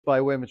By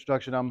way of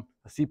introduction, I'm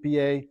a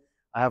CPA.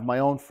 I have my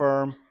own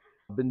firm.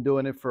 I've been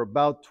doing it for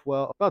about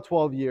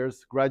 12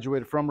 years.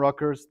 Graduated from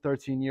Rutgers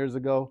 13 years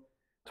ago,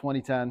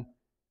 2010.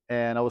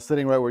 And I was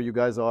sitting right where you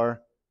guys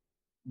are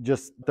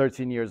just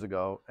 13 years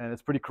ago. And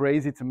it's pretty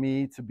crazy to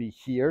me to be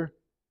here.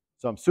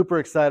 So I'm super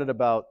excited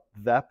about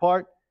that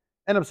part.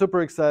 And I'm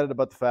super excited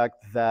about the fact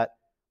that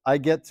I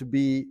get to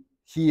be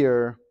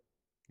here,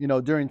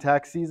 during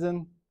tax season,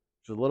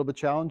 which is a little bit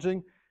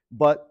challenging,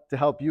 but to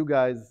help you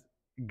guys,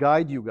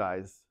 guide you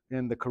guys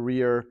in the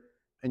career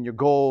and your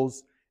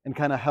goals, and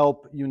kind of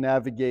help you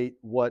navigate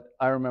what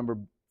I remember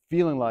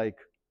feeling like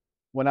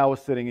when I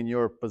was sitting in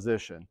your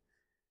position.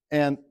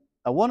 And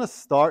I want to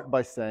start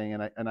by saying,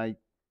 I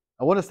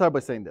want to start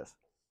by saying this.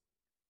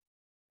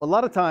 A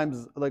lot of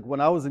times, like when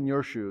I was in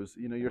your shoes,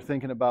 you're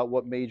thinking about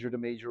what major to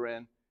major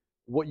in,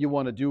 what you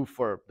want to do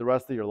for the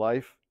rest of your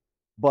life,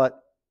 but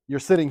you're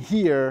sitting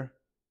here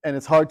and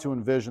it's hard to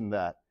envision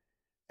that.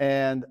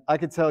 And I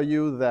can tell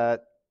you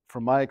that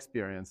from my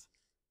experience,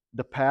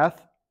 the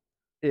path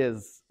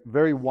is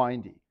very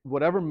windy.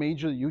 Whatever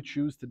major you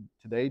choose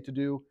today to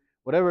do,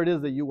 whatever it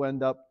is that you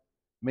end up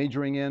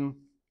majoring in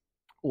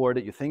or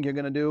that you think you're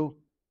going to do,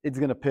 it's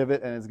going to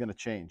pivot and it's going to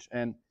change.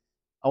 And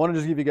I want to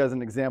just give you guys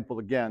an example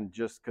again,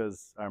 just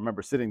because I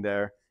remember sitting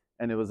there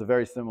and it was a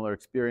very similar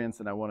experience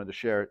and I wanted to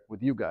share it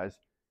with you guys.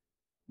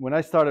 When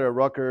I started at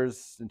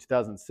Rutgers in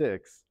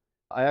 2006,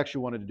 I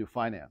actually wanted to do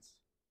finance.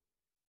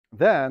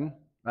 Then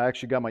I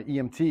actually got my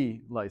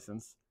EMT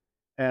license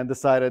and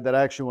decided that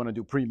I actually want to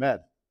do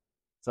pre-med.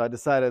 So I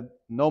decided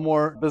no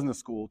more business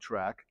school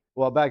track.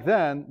 Well, back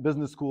then,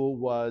 business school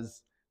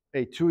was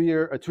a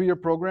two-year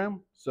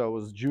program. So it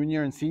was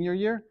junior and senior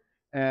year,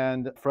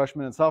 and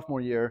freshman and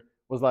sophomore year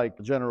was like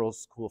the general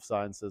school of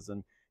sciences,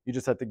 and you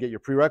just had to get your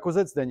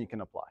prerequisites, then you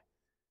can apply.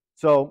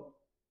 So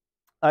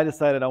I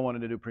decided I wanted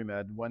to do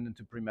pre-med, went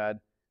into pre-med,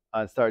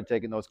 I started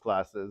taking those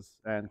classes,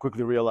 and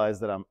quickly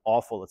realized that I'm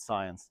awful at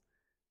science,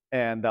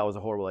 and that was a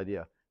horrible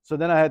idea. So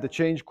then I had to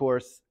change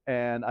course,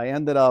 and I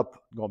ended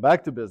up going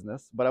back to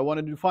business, but I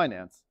wanted to do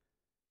finance.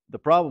 The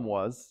problem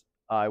was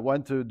I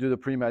went to do the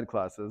pre-med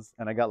classes,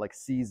 and I got like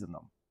C's in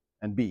them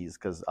and B's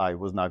because I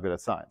was not good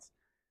at science.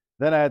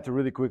 Then I had to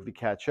really quickly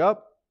catch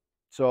up.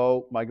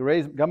 So my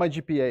grades got my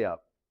GPA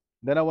up.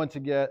 Then I went to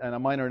get, and I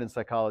minored in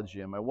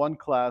psychology. And my one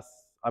class,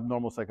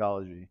 abnormal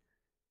psychology,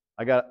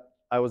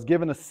 I was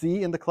given a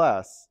C in the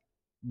class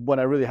when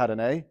I really had an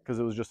A because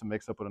it was just a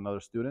mix-up with another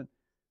student.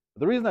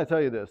 But the reason I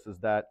tell you this is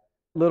that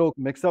little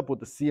mix-up with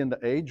the C and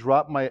the A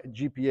dropped my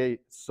GPA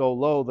so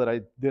low that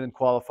I didn't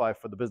qualify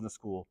for the business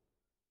school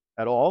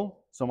at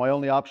all. So my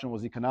only option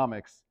was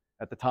economics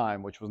at the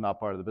time, which was not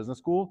part of the business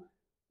school,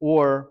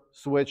 or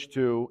switch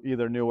to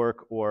either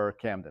Newark or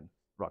Camden,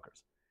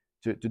 Rutgers,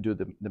 to do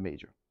the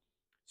major.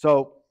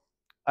 So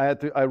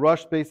I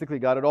rushed, basically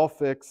got it all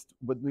fixed,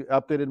 but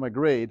updated my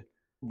grade.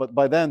 But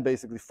by then,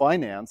 basically,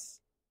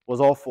 finance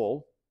was all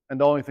full, and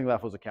the only thing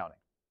left was accounting.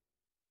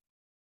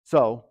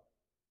 So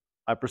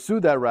I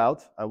pursued that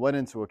route. I went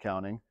into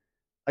accounting.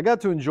 I got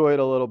to enjoy it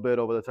a little bit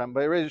over the time.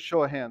 But raise a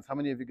show of hands, how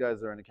many of you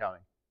guys are in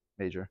accounting?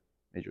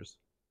 Majors.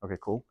 Okay,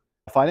 cool.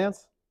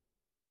 Finance?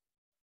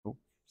 Cool.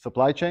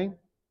 Supply chain?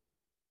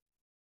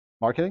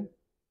 Marketing?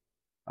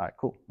 All right,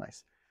 cool,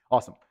 nice.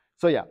 Awesome.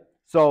 So yeah,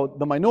 so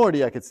the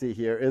minority I could see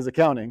here is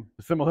accounting,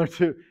 similar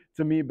to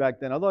me back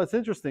then. Although it's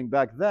interesting,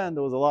 back then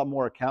there was a lot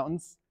more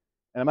accountants.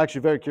 And I'm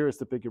actually very curious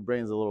to pick your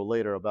brains a little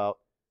later about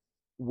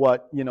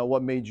what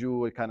made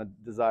you kind of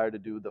desire to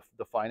do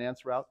the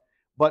finance route,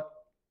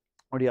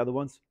 or the other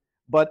ones.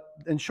 But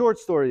in short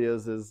story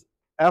is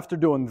after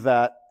doing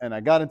that, and I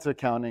got into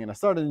accounting and I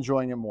started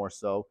enjoying it more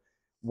so,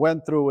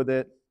 went through with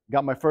it,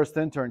 got my first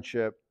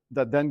internship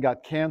that then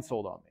got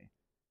canceled on me.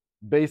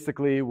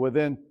 Basically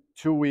within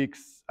 2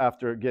 weeks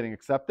after getting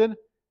accepted,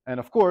 and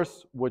of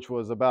course, which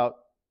was about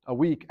a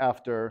week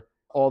after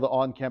all the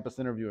on-campus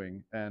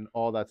interviewing and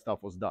all that stuff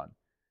was done.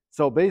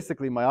 So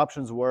basically my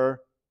options were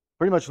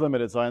pretty much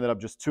limited, so I ended up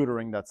just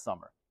tutoring that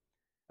summer.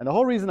 And the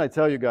whole reason I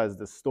tell you guys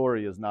this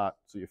story is not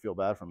so you feel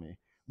bad for me,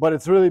 but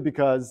it's really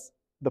because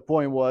the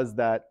point was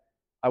that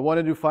I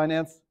wanted to do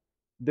finance,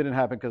 didn't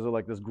happen because of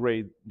like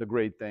the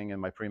grade thing in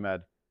my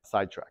pre-med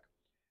sidetrack.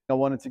 I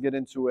wanted to get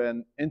into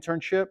an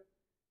internship.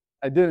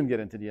 I didn't get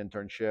into the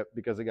internship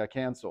because it got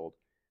canceled.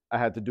 I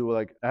had to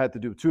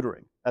do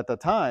tutoring. At the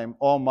time,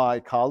 all my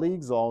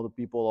colleagues, all the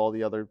people, all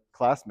the other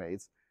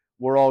classmates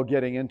were all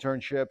getting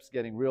internships,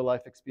 getting real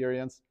life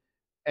experience.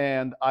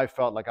 And I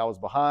felt like I was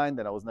behind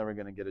and I was never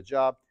going to get a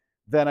job.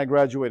 Then I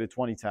graduated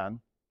 2010.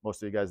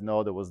 Most of you guys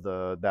know there was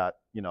that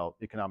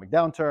economic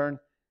downturn.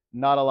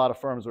 Not a lot of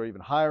firms were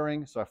even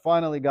hiring. So I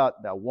finally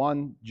got that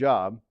one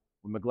job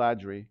with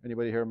McGladrey.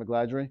 Anybody here at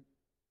McGladrey?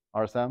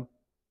 RSM?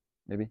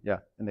 Maybe? Yeah,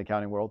 in the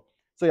accounting world.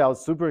 So yeah, I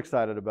was super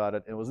excited about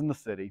it. It was in the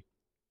city.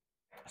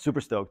 Super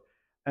stoked.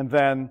 And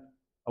then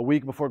a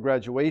week before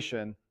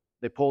graduation,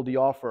 they pulled the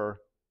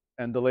offer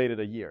and delayed it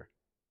a year.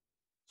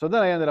 So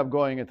then I ended up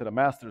going into the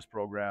master's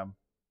program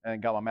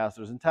and got my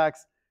master's in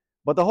tax.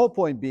 But the whole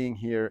point being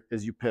here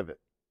is you pivot,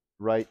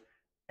 right?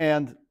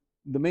 And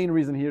the main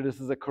reason here, this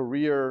is a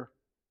career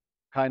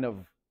kind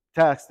of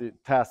task that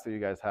you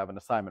guys have, an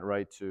assignment,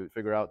 right, to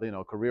figure out,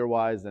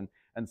 career-wise and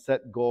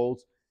set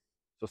goals.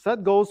 So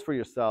set goals for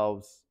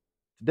yourselves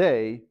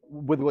today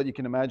with what you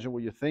can imagine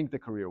what you think the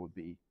career would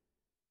be,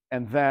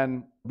 and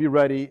then be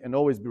ready and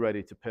always be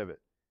ready to pivot.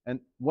 And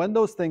when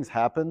those things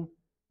happen,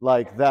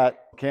 like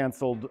that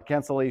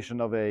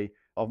cancellation of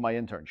my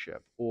internship,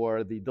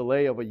 or the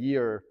delay of a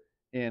year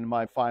in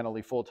my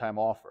finally full-time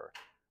offer,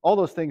 all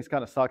those things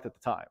kind of sucked at the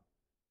time.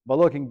 But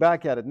looking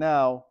back at it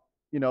now,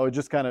 it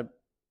just kind of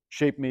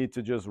shaped me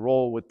to just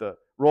roll with the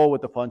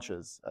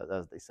punches,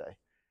 as they say.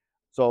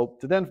 So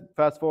to then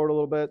fast forward a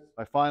little bit,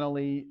 I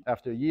finally,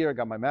 after a year,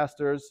 got my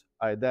master's.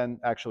 I then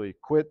actually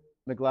quit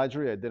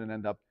McGladrey. I didn't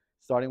end up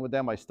starting with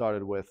them. I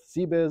started with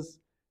CBiz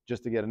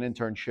just to get an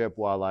internship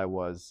while I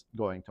was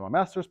going to my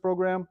master's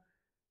program.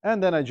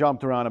 And then I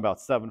jumped around about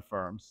 7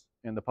 firms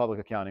in the public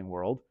accounting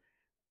world,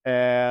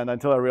 and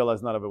until I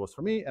realized none of it was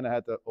for me, and I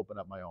had to open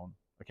up my own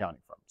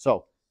accounting firm.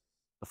 So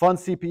the Fun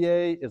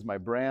CPA is my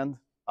brand.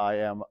 I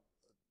am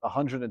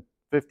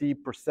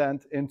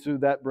 150% into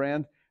that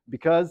brand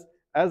because,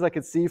 as I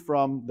could see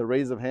from the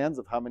raise of hands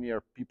of how many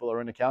people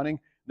are in accounting,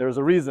 there's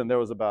a reason there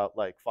was about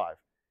like 5.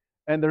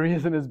 And the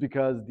reason is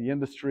because the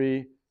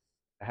industry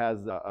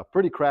has a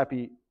pretty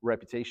crappy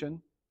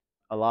reputation.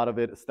 A lot of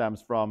it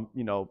stems from,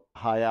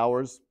 high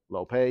hours,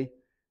 low pay,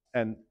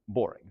 and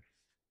boring.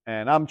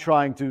 And I'm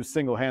trying to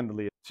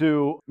single-handedly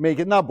to make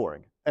it not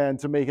boring and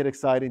to make it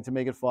exciting, to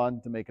make it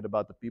fun, to make it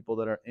about the people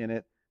that are in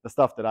it, the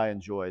stuff that I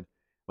enjoyed.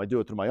 I do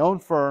it through my own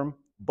firm,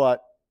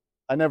 but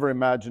I never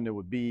imagined it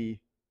would be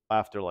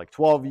after like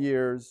 12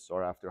 years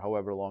or after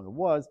however long it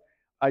was.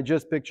 I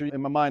just pictured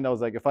in my mind, I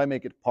was like, if I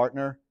make it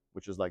partner,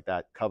 which is like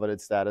that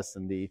coveted status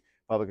in the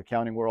public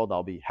accounting world,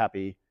 I'll be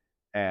happy.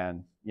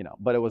 And,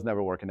 but it was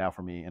never working out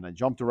for me. And I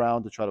jumped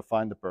around to try to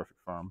find the perfect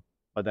firm,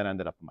 but then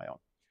ended up on my own.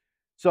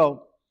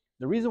 So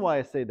the reason why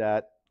I say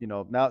that,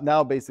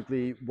 now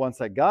basically once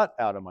I got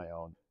out on my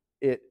own,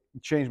 it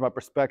changed my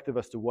perspective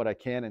as to what I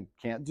can and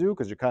can't do,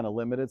 because you're kind of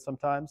limited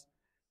sometimes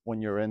when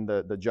you're in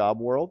the job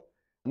world.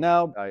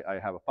 Now I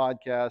have a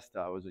podcast,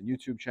 I was a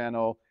YouTube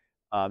channel,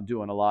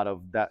 doing a lot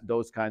of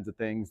those kinds of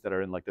things that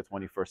are in like the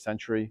 21st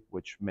century,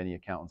 which many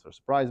accountants are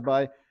surprised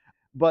by.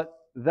 But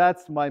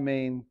that's my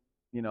main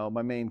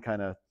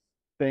kind of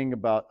thing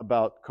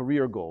about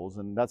career goals,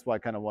 and that's why I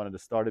kind of wanted to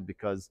start it,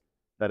 because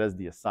that is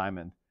the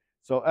assignment.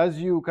 So as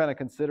you kind of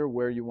consider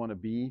where you want to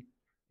be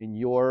in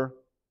your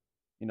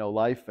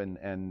life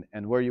and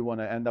where you want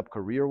to end up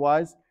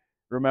career-wise,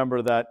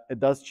 remember that it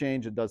does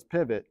change, it does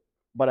pivot.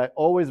 But I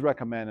always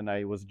recommend, and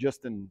I was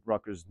just in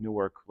Rutgers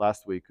Newark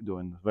last week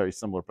doing a very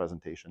similar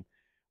presentation,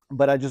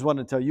 but I just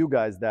wanted to tell you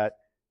guys that,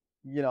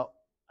 how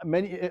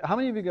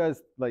many of you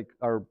guys like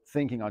are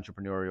thinking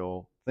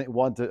entrepreneurial,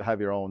 want to have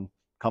your own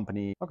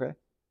company? Okay,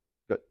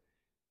 good.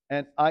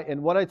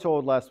 And what I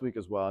told last week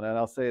as well, and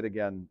I'll say it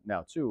again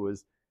now too,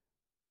 is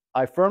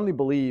I firmly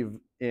believe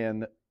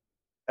in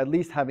at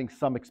least having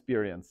some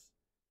experience,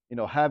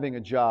 having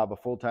a job, a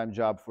full-time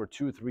job for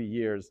 2-3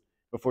 years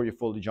before you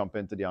fully jump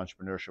into the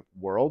entrepreneurship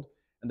world.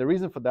 And the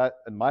reason for that,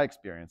 in my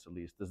experience at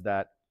least, is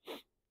that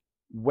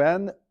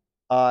when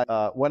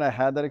I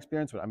had that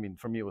experience, I mean,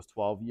 for me it was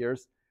 12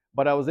 years,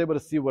 but I was able to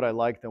see what I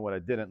liked and what I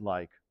didn't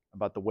like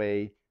about the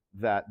way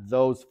that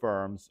those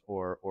firms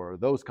or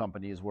those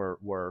companies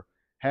were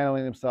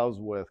handling themselves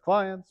with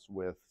clients,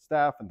 with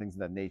staff, and things of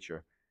that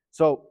nature.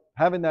 So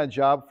having that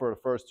job for the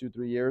first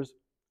 2-3 years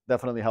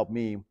definitely helped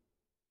me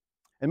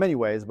in many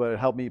ways, but it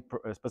helped me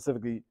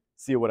specifically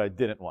see what I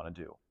didn't want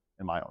to do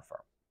in my own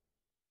firm.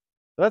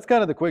 So that's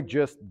kind of the quick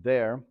gist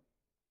there.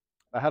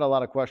 I had a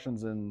lot of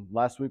questions in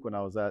last week when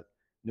I was at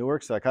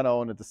Newark, so I kind of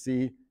wanted to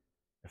see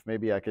if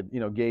maybe I could,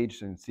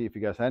 gauge and see if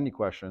you guys had any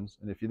questions.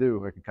 And if you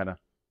do, I can kind of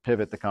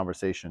pivot the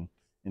conversation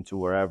into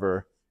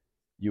wherever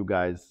you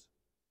guys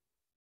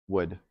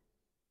would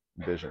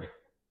envision.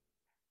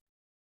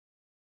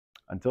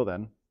 Until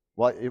then,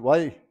 why? I mean, I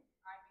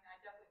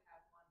definitely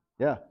have one.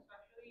 Yeah.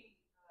 Especially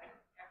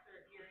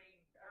after hearing,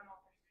 I don't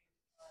know if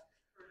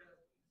anybody's heard of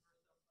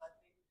Universal, but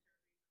they do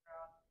surveys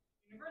around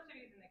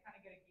universities, and they kind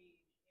of get a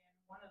gauge.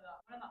 And one of the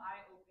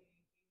eye-opening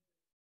things,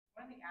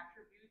 one of the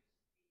attributes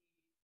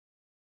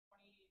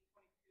the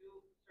 2022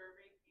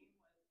 survey came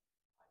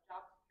was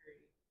job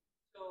security.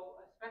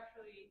 So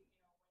especially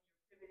when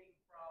you're pivoting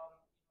from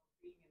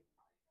being in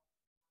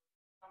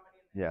somebody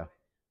in the government,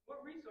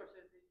 what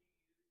resources did you use?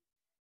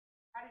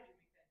 How did you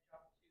make that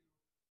jump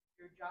to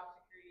your job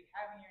security,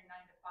 having your 9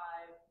 to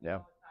 5?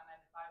 Yeah. It's not 9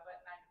 to 5, but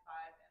 9 to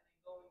 5, and then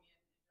going in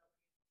and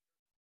jumping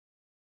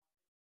into.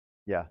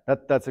 Yeah,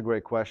 that's a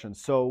great question.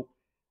 So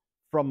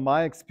from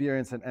my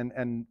experience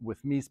and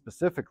with me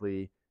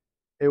specifically,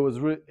 it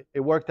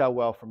worked out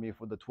well for me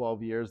for the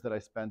 12 years that I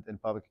spent in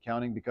public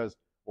accounting because,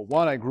 well,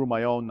 one, I grew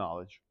my own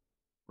knowledge,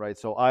 right?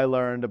 So I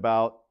learned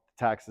about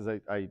taxes.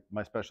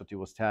 My specialty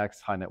was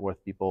tax, high net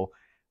worth people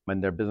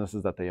and their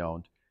businesses that they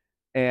owned.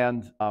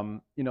 And,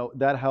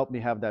 that helped me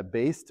have that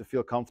base to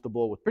feel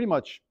comfortable with pretty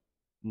much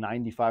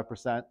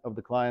 95% of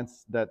the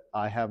clients that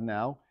I have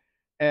now.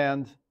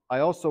 And I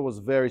also was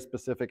very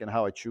specific in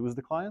how I choose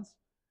the clients.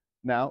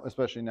 now,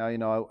 especially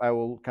now, I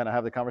will kind of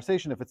have the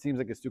conversation. If it seems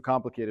like it's too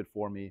complicated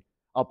for me,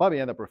 I'll probably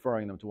end up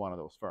referring them to one of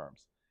those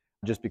firms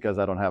just because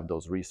I don't have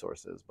those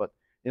resources. But,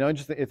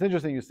 it's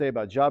interesting you say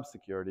about job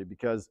security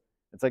because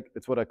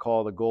it's what I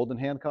call the golden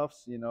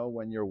handcuffs,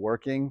 when you're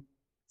working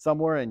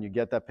somewhere and you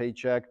get that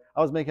paycheck.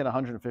 I was making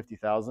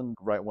 150,000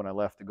 right when I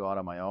left to go out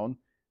on my own,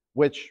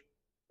 which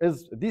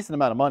is a decent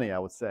amount of money, I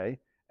would say.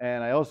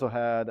 And I also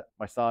had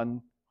my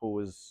son who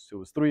was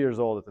 3 years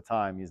old at the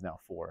time. He's now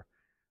 4.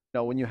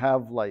 When you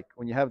have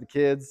the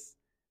kids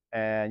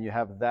and you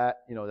have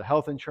that, the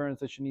health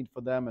insurance that you need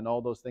for them and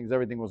all those things,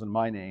 everything was in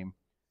my name.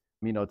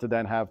 To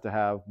then have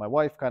my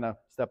wife kind of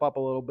step up a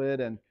little bit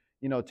and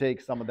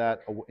take some of that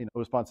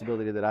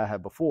responsibility that I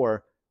had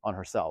before on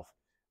herself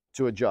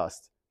to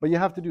adjust. But you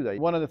have to do that.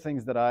 One of the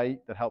things that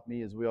helped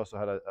me is we also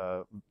had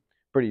a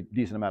pretty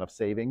decent amount of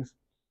savings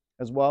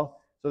as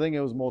well. So I think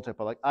it was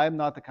multiple. Like I'm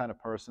not the kind of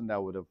person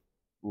that would have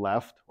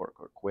left or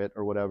quit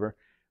or whatever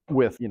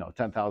with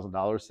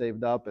 $10,000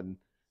 saved up and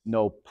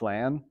no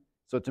plan.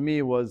 So to me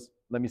it was,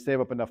 let me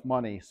save up enough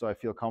money so I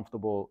feel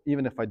comfortable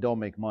even if I don't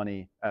make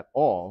money at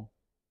all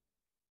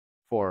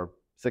for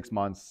 6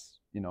 months,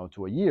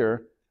 to a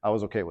year. I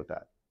was okay with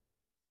that.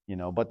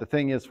 But the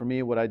thing is, for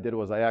me, what I did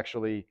was I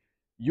actually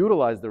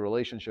utilized the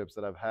relationships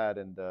that I've had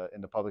in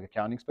the public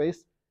accounting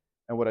space.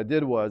 And what I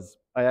did was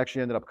I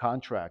actually ended up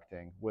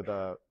contracting with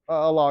a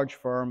large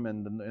firm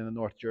in the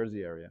North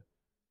Jersey area.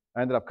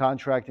 I ended up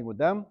contracting with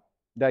them.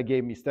 That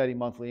gave me steady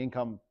monthly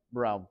income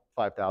around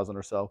 5,000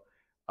 or so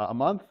a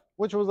month,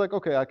 which was like,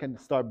 okay, I can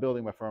start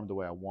building my firm the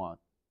way I want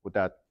with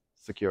that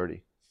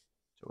security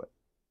to it.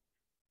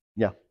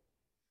 Yeah.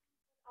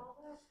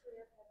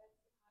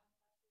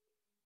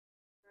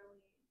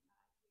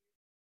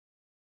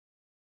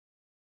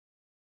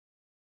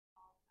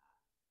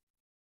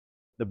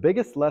 The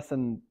biggest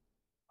lesson,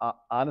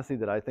 honestly,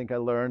 that I think I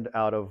learned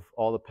out of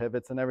all the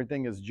pivots and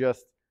everything is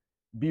just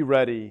be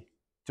ready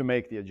to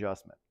make the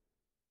adjustment.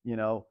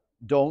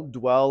 Don't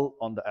dwell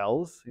on the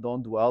L's.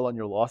 Don't dwell on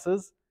your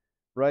losses,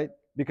 right?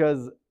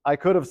 Because I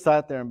could have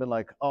sat there and been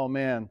like, oh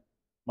man,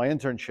 my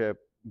internship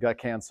got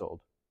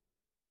canceled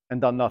and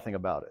done nothing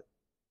about it,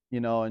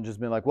 and just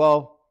been like,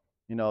 well,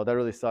 that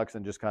really sucks,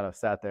 and just kind of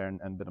sat there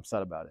and been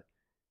upset about it.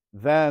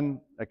 Then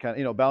I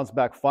kind of, bounced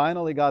back,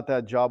 finally got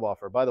that job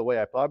offer. By the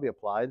way, I probably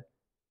applied.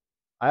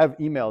 I have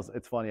emails.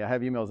 It's funny. I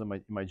have emails in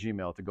my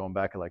Gmail to going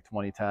back at like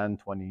 2010,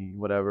 20,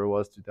 whatever it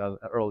was, 2000,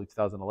 early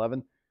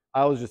 2011.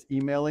 I was just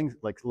emailing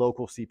like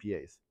local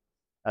CPAs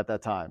at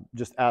that time,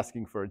 just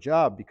asking for a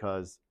job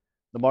because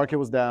the market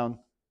was down.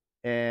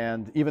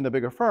 And even the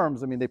bigger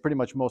firms, I mean, they pretty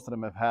much, most of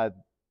them have had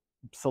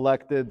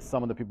selected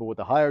some of the people with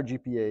the higher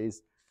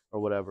GPAs or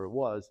whatever it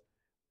was.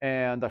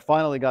 And I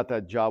finally got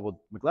that job with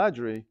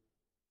McGladrey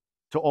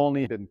to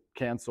only been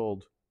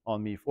canceled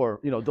on me for,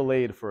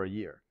 delayed for a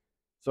year.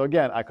 So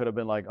again, I could have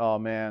been like, oh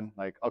man,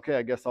 like, okay,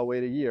 I guess I'll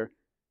wait a year,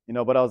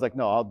 but I was like,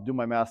 no, I'll do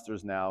my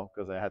master's now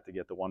because I had to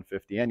get the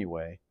 150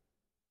 anyway.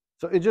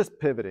 So it's just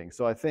pivoting.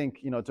 So I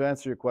think, to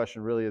answer your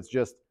question, really, it's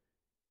just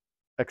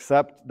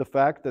accept the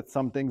fact that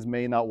some things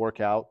may not work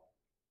out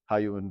how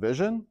you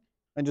envision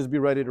and just be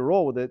ready to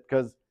roll with it.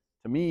 Because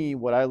to me,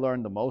 what I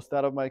learned the most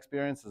out of my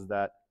experience is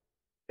that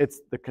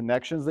it's the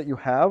connections that you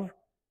have,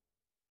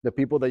 the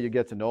people that you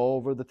get to know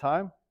over the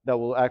time, that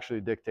will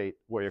actually dictate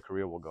where your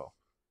career will go.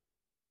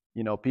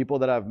 People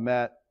that I've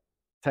met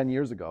 10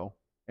 years ago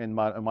in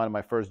one of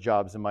my first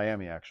jobs in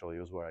Miami, actually,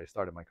 was where I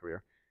started my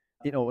career.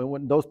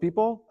 When those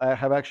people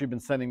have actually been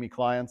sending me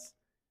clients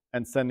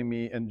and sending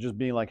me and just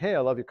being like, hey, I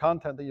love your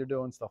content that you're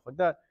doing, stuff like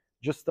that.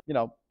 Just,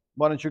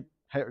 why don't you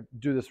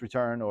do this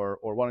return, or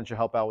why don't you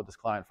help out with this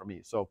client for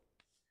me? So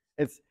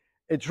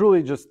it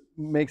truly just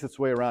makes its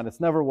way around.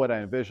 It's never what I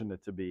envisioned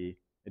it to be.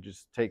 It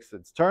just takes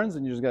its turns,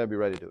 and you just got to be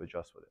ready to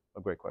adjust with it.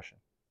 A great question.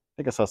 I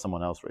think I saw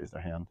someone else raise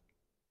their hand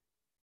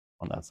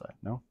on that side.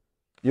 No?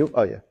 You?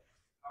 Oh, yeah.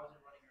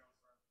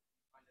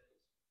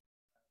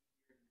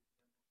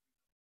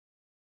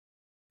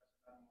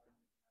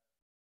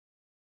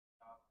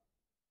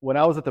 When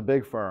I was at the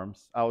big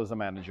firms, I was a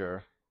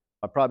manager.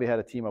 I probably had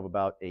a team of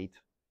about 8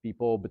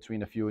 people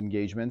between a few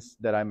engagements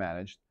that I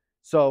managed.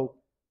 So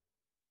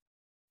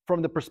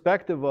from the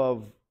perspective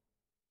of,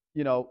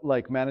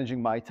 like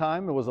managing my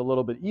time, it was a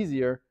little bit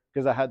easier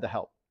because I had the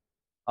help.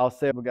 I'll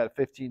say we got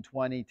 15,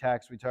 20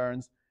 tax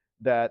returns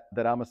that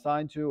I'm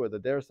assigned to or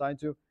that they're assigned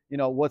to.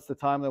 What's the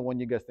timeline when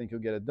you guys think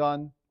you'll get it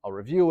done? I'll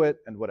review it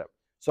and whatever.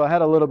 So I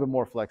had a little bit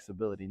more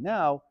flexibility.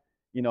 Now,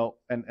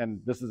 and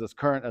this is as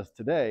current as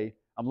today,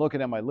 I'm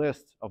looking at my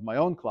list of my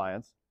own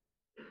clients.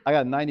 I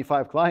got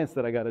 95 clients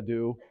that I got to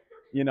do.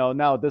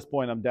 Now at this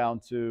point, I'm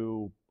down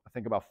to, I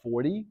think, about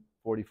 40,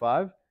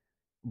 45.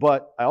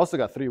 But I also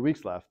got 3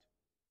 weeks left.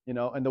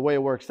 And the way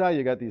it works out,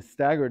 you got these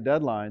staggered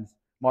deadlines,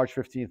 March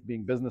 15th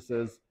being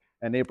businesses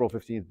and April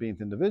 15th being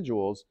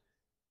individuals.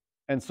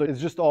 And so it's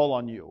just all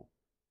on you.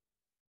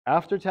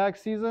 After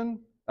tax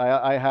season,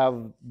 I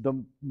have the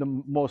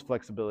most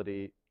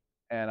flexibility,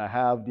 and I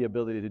have the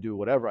ability to do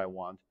whatever I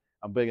want.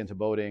 I'm big into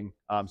boating,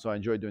 so I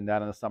enjoy doing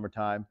that in the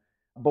summertime.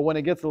 But when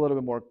it gets a little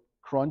bit more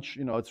crunch.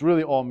 It's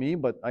really all me,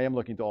 but I am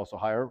looking to also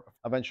hire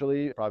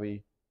eventually,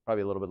 probably a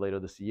little bit later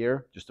this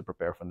year, just to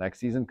prepare for next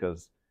season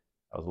because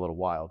that was a little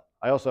wild.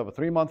 I also have a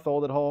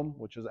 3-month-old at home,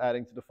 which is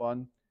adding to the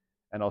fun,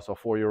 and also a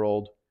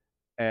 4-year-old.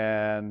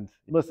 And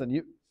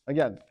listen,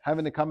 again,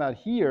 having to come out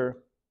here,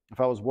 if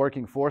I was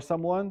working for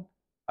someone,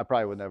 I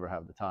probably would never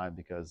have the time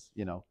because,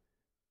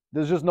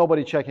 there's just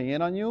nobody checking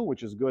in on you,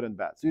 which is good and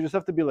bad. So you just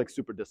have to be like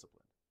super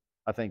disciplined,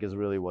 I think is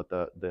really what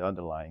the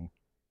underlying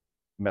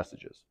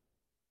message is.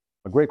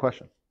 A great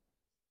question.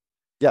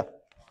 Yeah.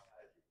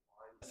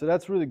 So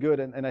that's really good.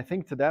 And I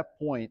think to that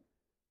point,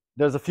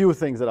 there's a few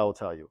things that I will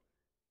tell you.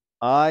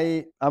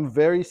 I'm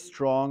very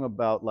strong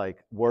about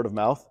like word of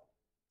mouth.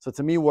 So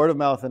to me, word of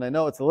mouth, and I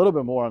know it's a little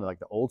bit more on like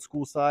the old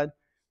school side,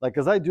 like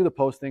because I do the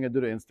posting, I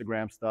do the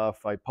Instagram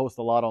stuff, I post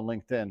a lot on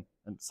LinkedIn.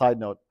 And side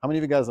note, how many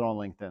of you guys are on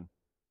LinkedIn?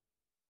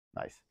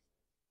 Nice.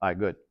 All right,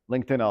 good.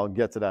 LinkedIn, I'll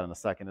get to that in a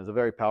second, is a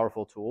very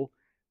powerful tool.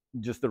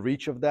 Just the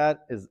reach of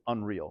that is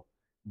unreal.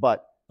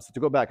 But so to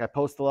go back, I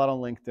post a lot on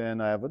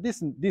LinkedIn. I have a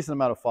decent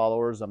amount of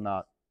followers. I'm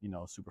not,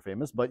 super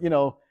famous, but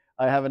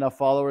I have enough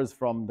followers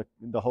from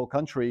the whole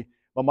country.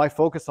 But my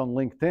focus on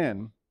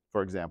LinkedIn,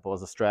 for example,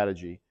 as a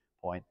strategy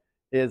point,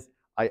 is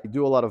I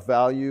do a lot of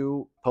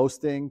value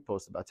posting,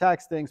 post about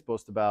tax things,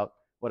 post about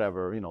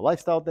whatever,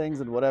 lifestyle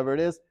things and whatever it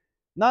is.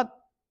 Not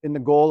in the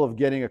goal of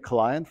getting a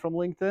client from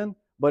LinkedIn,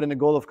 but in the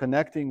goal of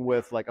connecting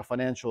with like a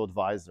financial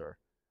advisor,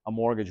 a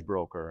mortgage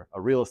broker,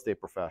 a real estate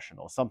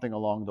professional, something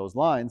along those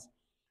lines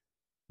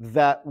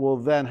that will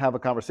then have a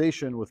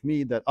conversation with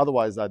me that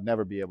otherwise I'd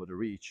never be able to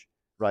reach,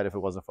 right, if it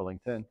wasn't for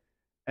LinkedIn.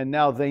 And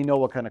now they know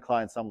what kind of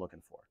clients I'm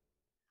looking for.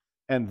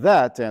 And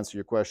that, to answer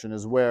your question,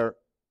 is where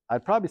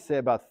I'd probably say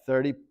about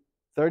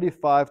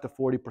 35 to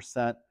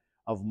 40%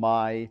 of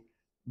my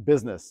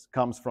business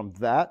comes from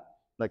that,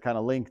 like kind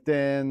of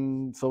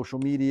LinkedIn, social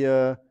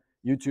media,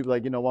 YouTube.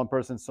 Like, one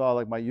person saw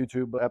like my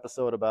YouTube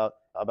episode about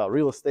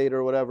real estate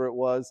or whatever it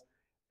was.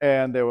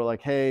 And they were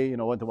like, hey,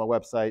 went to my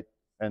website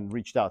and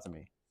reached out to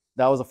me.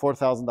 That was a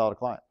 $4,000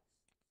 client.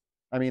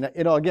 I mean,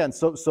 again,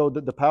 so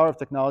the power of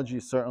technology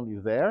is certainly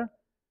there,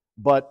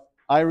 but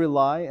I'll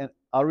rely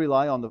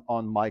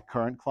on my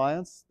current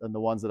clients and the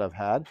ones that I've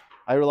had.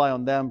 I rely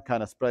on them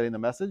kind of spreading the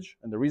message.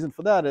 And the reason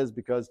for that is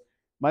because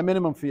my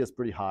minimum fee is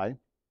pretty high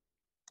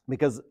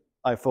because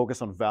I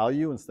focus on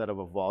value instead of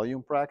a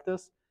volume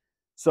practice.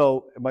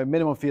 So my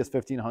minimum fee is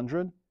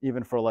 $1,500,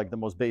 even for like the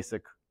most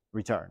basic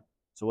return.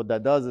 So what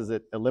that does is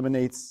it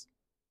eliminates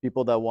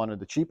people that wanted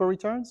the cheaper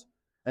returns,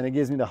 and it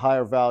gives me the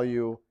higher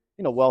value,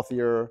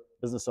 wealthier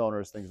business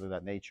owners, things of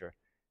that nature.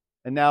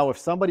 And now if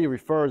somebody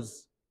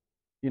refers,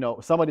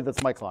 somebody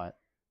that's my client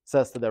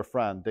says to their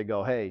friend, they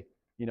go, hey,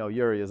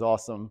 Yuri is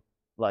awesome.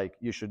 Like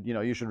you should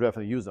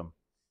definitely use them.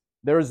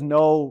 There is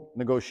no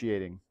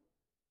negotiating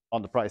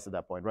on the price at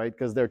that point, right?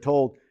 Because they're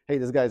told, hey,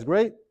 this guy's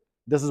great.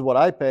 This is what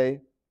I pay.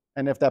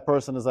 And if that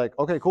person is like,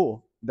 okay,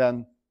 cool,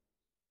 then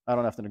I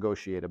don't have to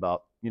negotiate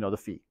about, the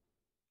fee.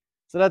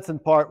 So that's in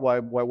part why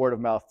word of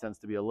mouth tends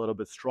to be a little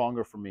bit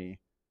stronger for me.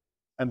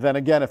 And then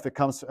again, if it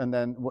comes, and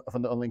then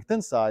from the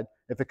LinkedIn side,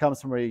 if it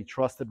comes from a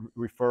trusted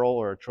referral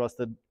or a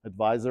trusted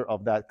advisor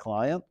of that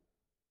client,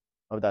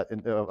 of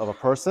a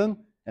person,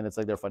 and it's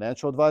like their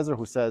financial advisor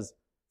who says,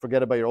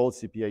 forget about your old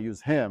CPA,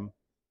 use him,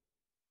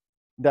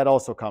 that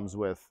also comes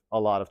with a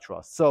lot of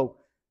trust. So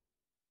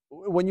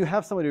when you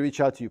have somebody reach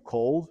out to you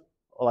cold,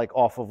 like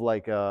off of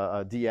like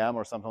a DM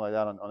or something like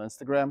that on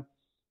Instagram,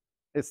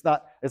 it's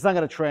not going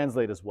to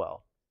translate as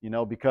well,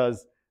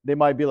 because they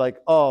might be like,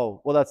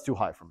 oh, well, that's too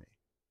high for me.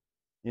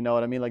 You know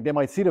what I mean? Like they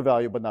might see the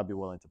value, but not be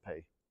willing to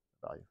pay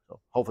the value. So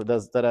hopefully,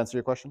 does that answer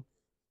your question?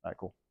 All right,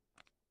 cool.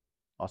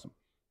 Awesome.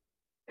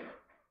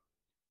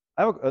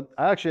 I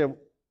actually am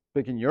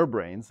picking your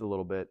brains a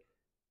little bit.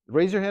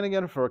 Raise your hand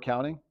again for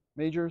accounting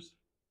majors.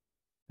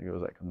 I think it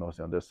was like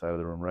mostly on this side of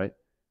the room, right?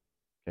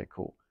 Okay,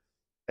 cool.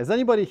 Has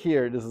anybody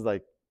here, this is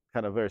like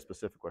kind of a very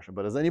specific question,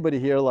 but has anybody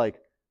here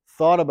like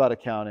thought about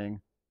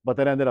accounting, but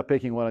then ended up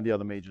picking one of the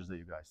other majors that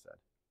you guys said?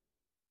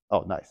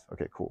 Oh, nice.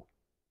 Okay, cool.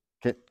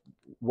 Okay,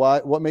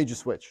 what made you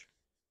switch?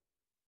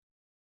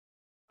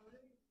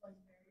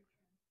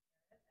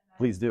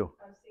 Please do.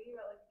 I was thinking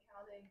about like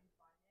accounting and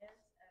finance,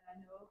 and I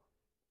know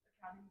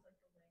accounting is like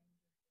the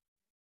language,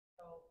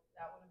 so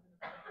that would have been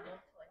applicable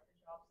to like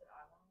the jobs that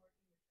I want to work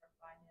in, which are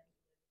finance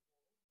related.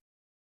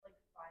 Like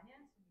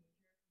finance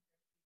major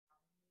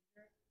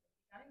compared to the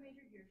accounting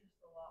major here is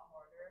just a lot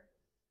harder.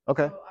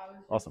 Okay. So I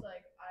was just awesome.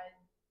 like, I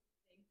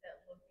think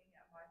that looking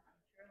at my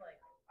future, like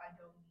I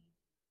don't need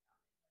to do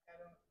accounting. Like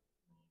I don't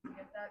need to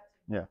get that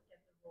to get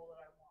the role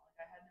that I want.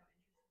 Like I had no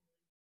interest in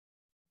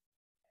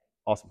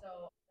really. Awesome.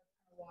 So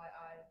why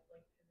I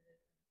like pivoted.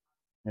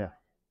 Yeah,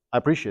 I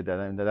appreciate that,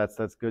 and that's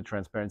good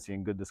transparency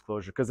and good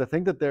disclosure, because I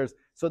think that there's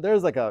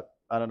like a,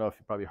 I don't know if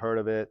you probably heard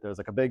of it, there's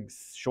like a big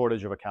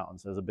shortage of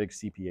accountants. There's a big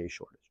CPA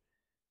shortage.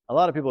 A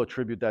lot of people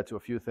attribute that to a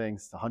few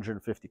things: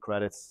 150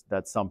 credits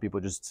that some people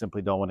just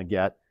simply don't want to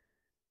get,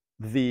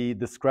 the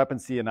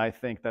discrepancy, and I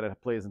think that it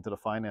plays into the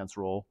finance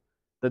role,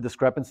 the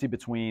discrepancy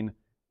between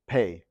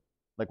pay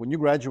Like when you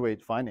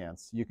graduate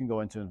finance, you can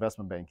go into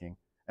investment banking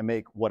and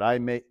make what I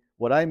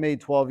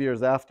made 12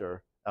 years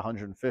after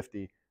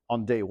 150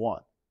 on day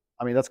one.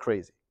 I mean, that's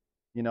crazy.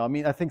 I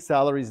mean, I think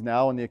salaries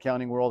now in the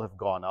accounting world have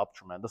gone up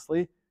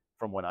tremendously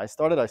from when I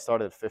started. I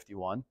started at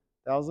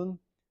 51,000.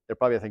 They're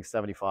probably, I think,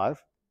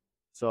 75.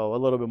 So a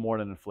little bit more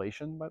than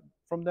inflation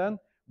from then.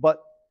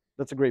 But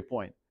that's a great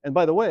point. And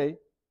by the way,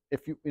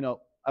 if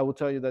I will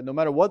tell you that no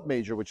matter what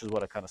major, which is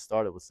what I kind of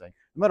started with saying,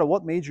 no matter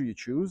what major you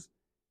choose,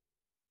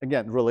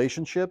 again,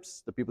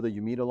 relationships, the people that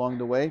you meet along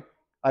the way.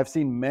 I've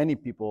seen many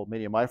people,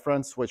 many of my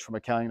friends, switch from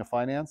accounting to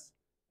finance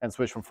and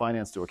switch from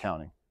finance to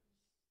accounting.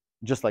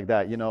 Just like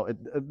that,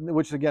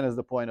 which again is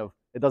the point of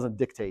it doesn't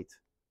dictate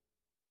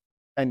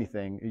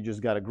anything. You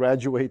just got to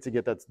graduate to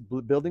get that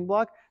building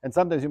block. And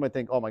sometimes you might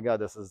think, oh my God,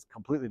 this is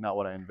completely not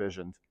what I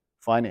envisioned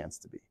finance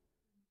to be.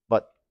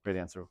 But great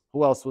answer.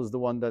 Who else was the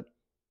one that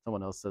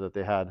someone else said that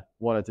they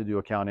wanted to do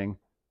accounting,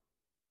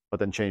 but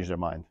then changed their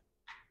mind?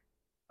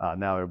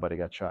 Now everybody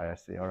got shy, I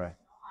see. All right.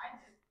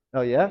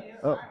 Oh, yeah?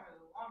 Oh.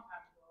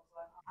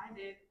 I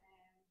did, and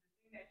the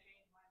thing that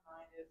changed my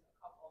mind is a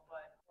couple,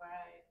 but the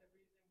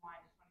reason why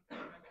I just wanted to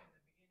mention in the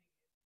beginning is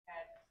we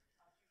had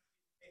student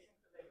presentations,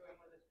 so they're doing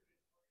with the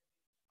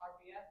student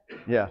RBS.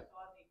 Yeah. I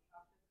saw the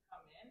accountants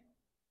come in.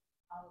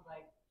 I was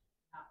like,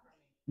 not for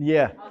me.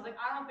 Yeah. I was like,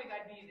 I don't think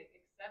I'd be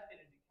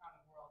accepted in the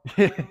accounting world,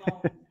 let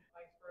alone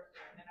vice versa.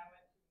 And then I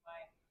went to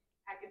my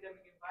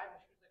academic advisor.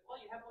 She was like, well,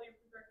 you have all your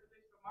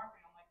prerequisites for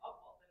marketing. I'm like, oh,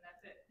 well, then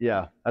that's it.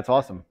 Yeah, that's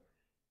awesome.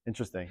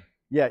 Interesting.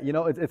 Yeah,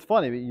 it's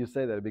funny you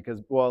say that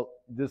because, well,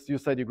 you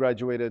said you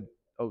graduated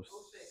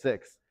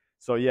 06.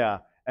 So yeah,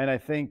 and I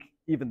think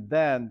even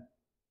then,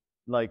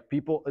 like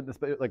people,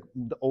 like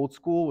the old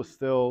school was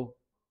still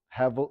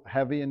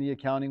heavy in the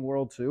accounting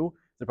world too.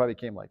 They probably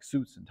came like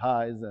suits and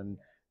ties and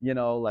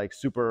like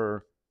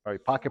super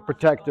pocket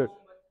protector.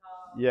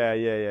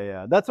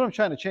 Yeah. That's what I'm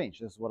trying to change.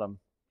 This is what I'm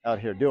out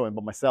here doing,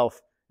 but myself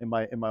in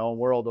my own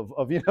world of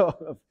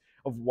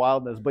of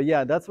wildness. But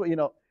yeah, that's what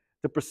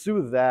to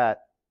pursue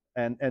that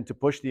and to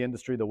push the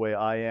industry the way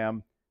I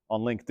am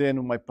on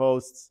LinkedIn. My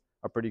posts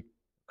are pretty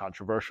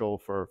controversial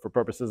for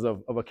purposes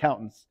of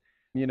accountants,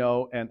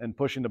 and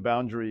pushing the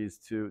boundaries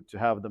to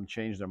have them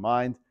change their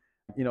mind,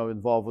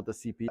 involved with the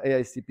CPA,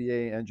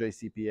 AICPA,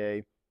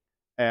 NJCPA,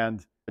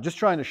 and just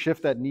trying to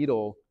shift that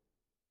needle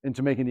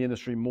into making the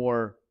industry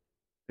more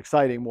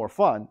exciting, more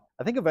fun.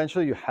 I think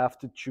eventually you have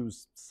to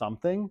choose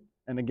something.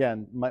 And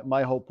again,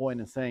 my whole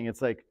point in saying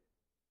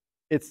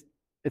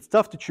it's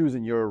tough to choose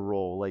in your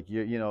role. Like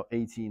you're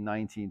 18,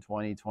 19,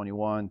 20,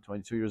 21,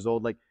 22 years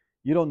old. Like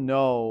you don't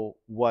know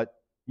what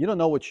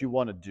you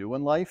want to do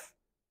in life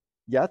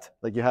yet.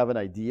 Like you have an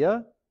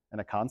idea and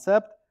a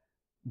concept,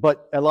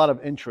 but a lot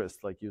of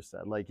interest, like you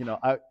said. Like,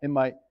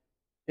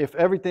 if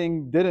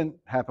everything didn't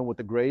happen with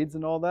the grades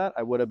and all that,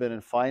 I would have been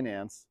in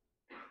finance.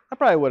 I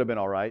probably would have been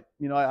all right.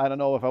 I don't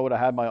know if I would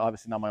have had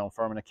obviously not my own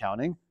firm in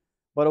accounting,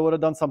 but I would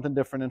have done something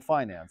different in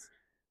finance.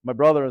 My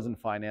brother is in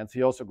finance.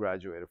 He also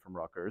graduated from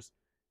Rutgers,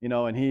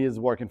 and he is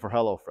working for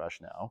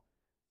HelloFresh now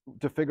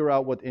to figure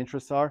out what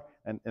interests are.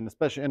 And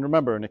especially, and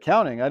remember, in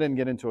accounting, I didn't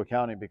get into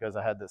accounting because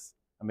I had this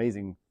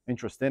amazing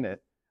interest in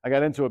it. I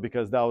got into it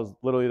because that was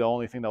literally the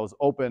only thing that was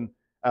open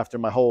after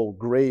my whole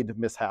grade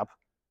mishap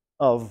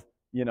of,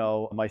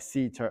 my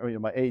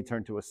my A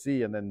turned to a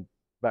C and then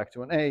back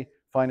to an A.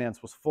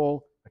 Finance was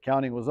full,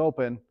 accounting was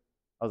open.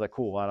 I was like,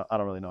 cool, I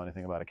don't really know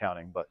anything about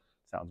accounting, but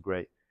sounds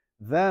great.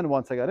 Then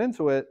once I got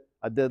into it,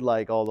 I did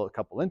like a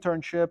couple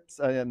internships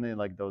and then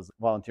like those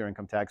volunteer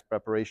income tax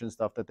preparation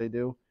stuff that they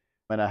do.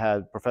 And I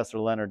had Professor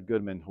Leonard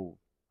Goodman, who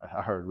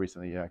I heard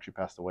recently he actually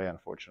passed away,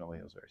 unfortunately.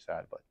 It was very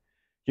sad, but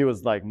he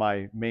was like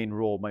my main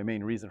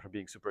reason for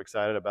being super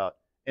excited about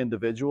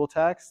individual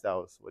tax. That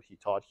was what he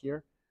taught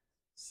here.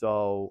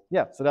 So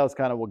yeah, so that was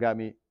kind of what got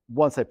me.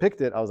 Once I picked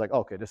it, I was like,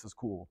 okay, this is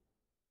cool.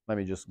 Let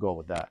me just go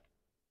with that.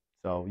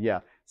 So yeah.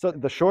 So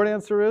the short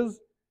answer is,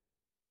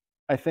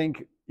 I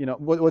think,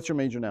 what's your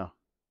major now?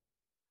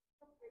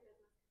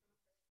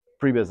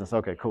 Pre-business.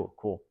 Okay,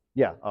 cool.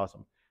 Yeah,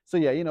 awesome. So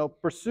yeah,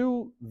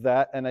 pursue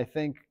that. And I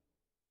think,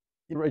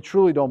 I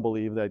truly don't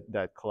believe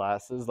that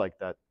classes like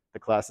that, the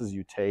classes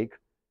you take,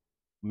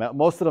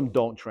 most of them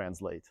don't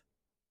translate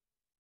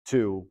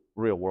to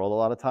real world a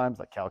lot of times,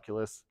 like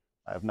calculus.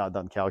 I have not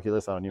done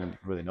calculus. I don't even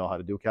really know how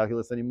to do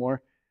calculus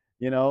anymore.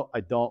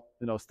 I don't,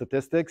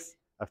 statistics.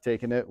 I've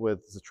taken it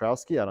with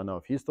Zatrowski. I don't know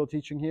if he's still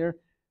teaching here.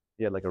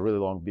 He had like a really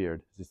long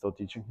beard. Is he still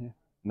teaching here?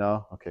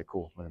 No? Okay,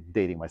 cool. I'm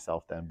dating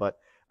myself then. But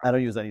I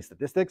don't use any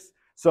statistics.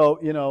 So,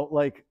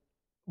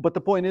 but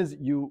the point is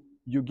you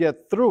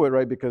get through it,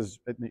 right? Because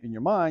in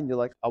your mind, you're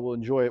like, I will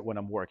enjoy it when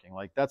I'm working.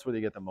 Like that's where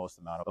you get the most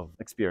amount of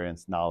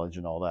experience, knowledge,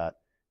 and all that.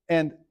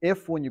 And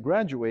if when you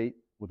graduate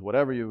with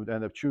whatever you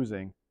end up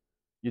choosing,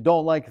 you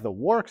don't like the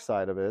work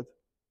side of it,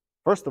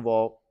 first of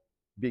all,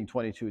 being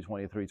 22,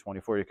 23,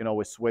 24, you can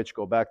always switch,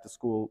 go back to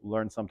school,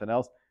 learn something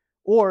else.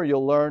 Or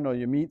you'll learn or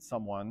you meet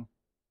someone,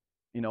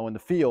 in the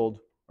field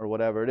or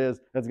whatever it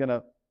is, that's going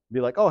to be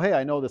like, oh, hey,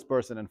 I know this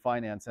person in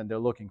finance and they're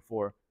looking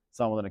for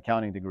someone with an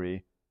accounting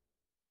degree.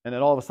 And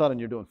then all of a sudden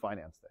you're doing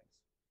finance things.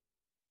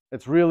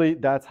 It's really,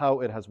 that's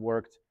how it has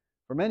worked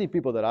for many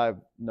people that I've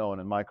known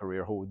in my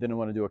career who didn't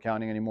want to do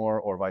accounting anymore,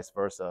 or vice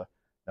versa,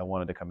 that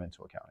wanted to come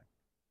into accounting.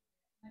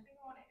 I think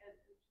I want to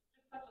just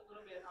touch a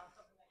little bit on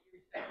something that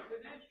you said,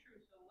 because it is true.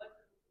 So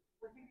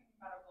we're thinking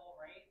about a goal,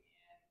 right?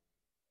 And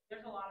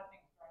there's a lot of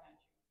things thrown at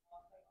you.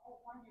 It's like, oh,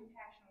 find your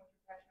passion, what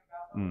you're passionate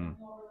about. But then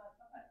we all realize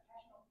sometimes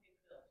passion will pay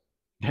the bills.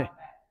 We got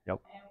that. Yep.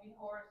 And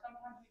or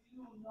sometimes we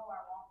do know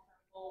our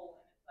long-term goal,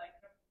 and it's like,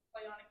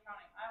 play on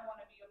accounting. I want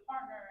to be a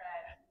partner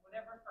at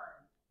whatever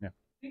firm. Yeah.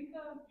 Think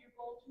of your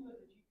goal too as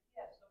a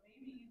GPS. So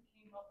maybe you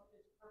came up with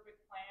this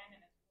perfect plan,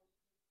 and it's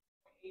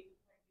point A to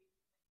point B,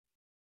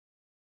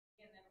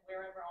 and then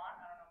wherever on.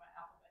 I don't know my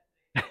alphabet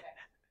today,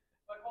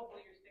 but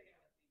hopefully you're sticking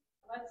with me.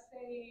 Let's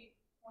say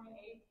point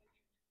A takes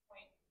you to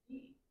point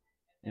B,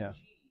 and then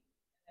G,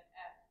 and then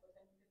F, but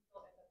then you can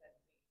still end up at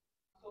Z.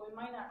 So it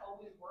might not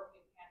always work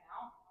and pan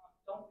out.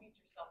 Don't beat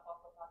yourself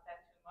up about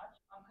that too much,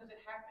 because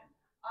it happens.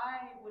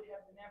 I would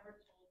have never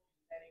told you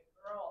that a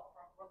girl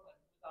from Brooklyn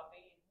who's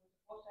Albanian, who's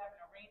supposed to have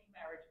an arranged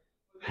marriage,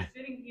 would be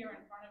sitting here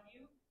in front of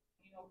you,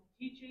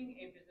 teaching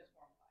a business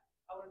form class.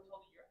 I would have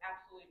told you you're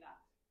absolutely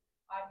nuts.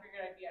 I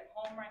figured I'd be at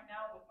home right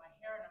now with my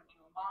hair in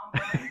a mom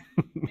bun,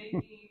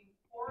 making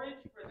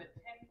porridge for the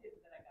 10 kids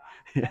that I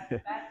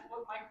got. That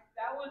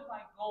was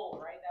my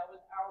goal, right? That was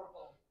our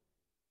goal.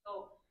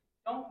 So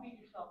don't beat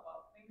yourself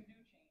up. Things do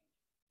change.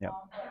 Yep.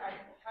 But I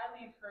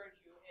highly encourage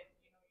you, and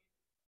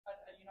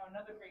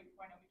another great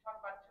point, and we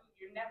talk about too,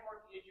 your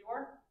network is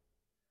your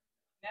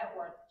net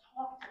worth.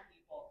 Talk to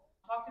people.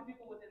 Talk to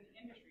people within the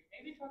industry.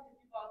 Maybe talk to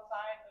people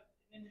outside of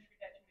an industry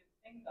that you didn't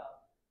think of.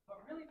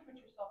 But really put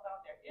yourself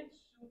out there.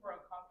 It's super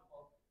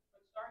uncomfortable,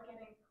 but start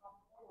getting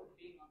comfortable with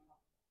being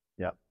uncomfortable.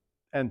 Yeah.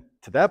 And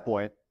to that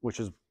point, which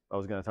is, I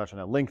was going to touch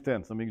on that,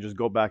 LinkedIn. So let me just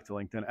go back to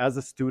LinkedIn. As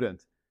a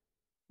student,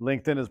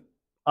 LinkedIn is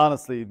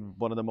honestly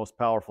one of the most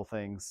powerful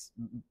things,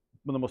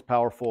 one of the most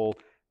powerful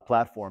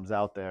platforms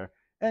out there.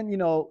 And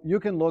you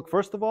can look,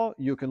 first of all,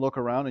 you can look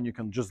around and you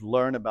can just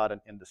learn about an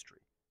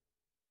industry,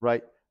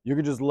 right? You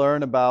can just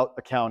learn about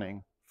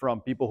accounting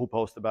from people who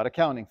post about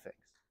accounting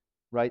things,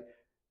 right?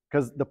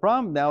 Because the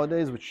problem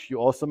nowadays, which you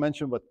also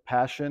mentioned with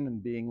passion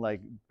and being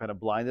like kind of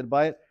blinded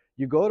by it,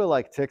 you go to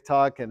like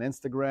TikTok and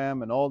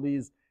Instagram and all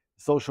these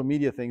social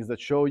media things that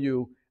show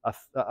you a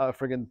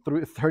friggin'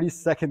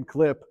 30-second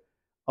clip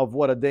of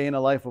what a day in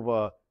the life of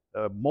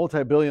a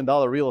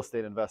multi-billion-dollar real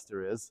estate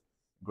investor is,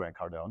 Grant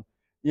Cardone,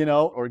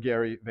 or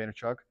Gary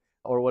Vaynerchuk,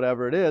 or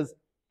whatever it is,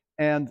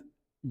 and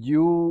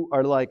you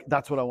are like,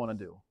 that's what I want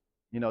to do.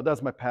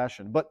 That's my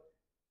passion. But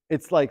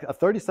it's like a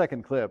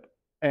 30-second clip,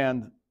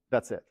 and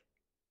that's it,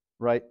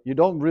 right? You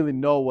don't really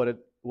know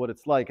what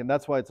it's like, and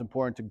that's why it's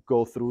important to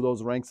go through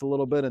those ranks a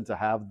little bit and to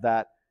have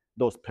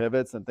those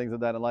pivots and things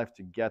like that in life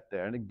to get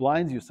there. And it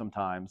blinds you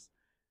sometimes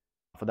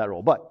for that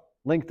role. But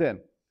LinkedIn.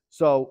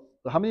 So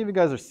how many of you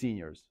guys are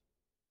seniors?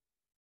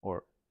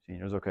 Or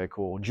seniors? Okay,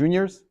 cool.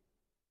 Juniors?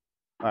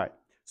 All right.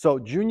 So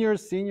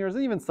juniors, seniors,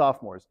 and even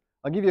sophomores.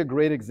 I'll give you a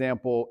great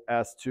example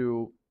as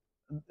to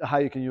how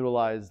you can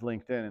utilize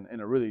LinkedIn in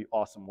a really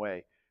awesome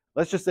way.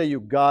 Let's just say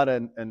you got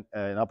an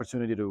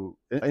opportunity to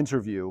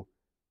interview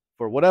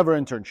for whatever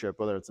internship,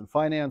 whether it's in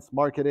finance,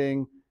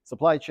 marketing,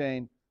 supply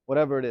chain,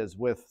 whatever it is,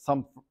 with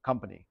some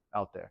company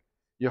out there.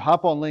 You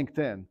hop on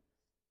LinkedIn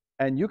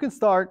and you can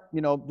start,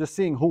 just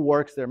seeing who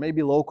works there,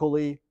 maybe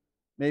locally,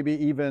 maybe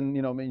even,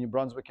 in New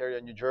Brunswick area,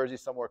 New Jersey,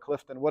 somewhere,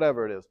 Clifton,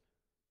 whatever it is.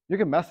 You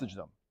can message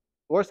them.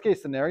 Worst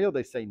case scenario,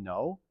 they say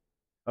no.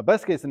 A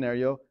best case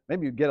scenario,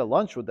 maybe you get a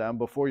lunch with them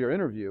before your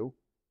interview,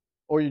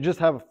 or you just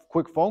have a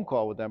quick phone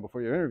call with them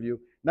before your interview.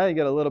 Now you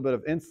get a little bit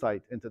of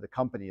insight into the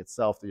company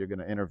itself that you're going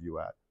to interview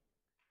at.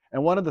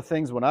 And one of the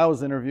things when I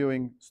was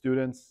interviewing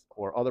students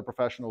or other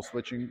professionals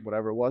switching,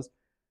 whatever it was,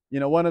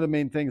 one of the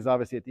main things,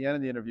 obviously, at the end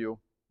of the interview,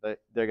 that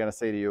they're going to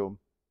say to you,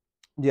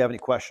 do you have any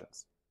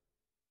questions?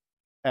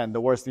 And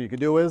the worst thing you could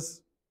do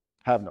is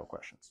have no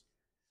questions,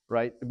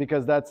 right?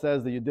 Because that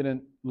says that you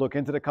didn't look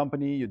into the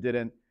company, you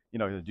didn't,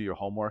 do your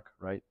homework,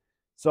 right?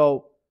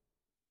 So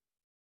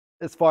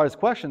as far as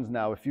questions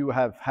now, if you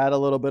have had a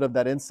little bit of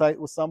that insight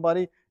with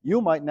somebody,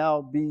 you might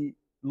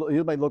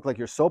look like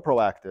you're so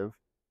proactive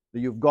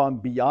that you've gone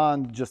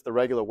beyond just the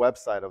regular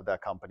website of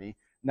that company.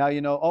 Now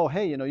oh,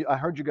 hey, I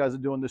heard you guys are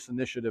doing this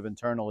initiative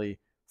internally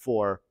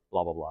for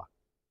blah, blah, blah.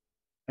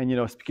 And,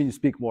 can you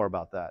speak more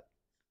about that?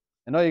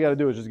 And all you got to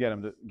do is just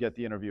get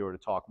the interviewer to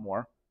talk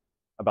more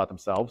about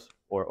themselves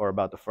or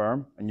about the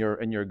firm, and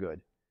you're good.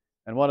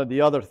 And one of the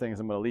other things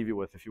I'm going to leave you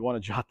with, if you want to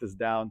jot this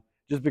down,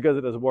 just because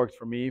it has worked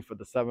for me for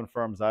the 7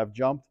 firms I've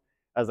jumped,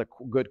 as a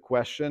good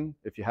question,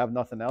 if you have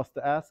nothing else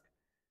to ask,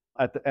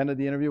 at the end of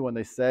the interview when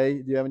they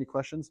say, do you have any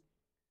questions?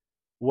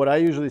 What I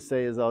usually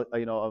say is,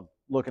 I'm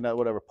looking at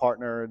whatever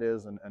partner it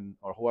is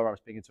or whoever I'm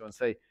speaking to and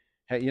say,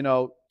 hey,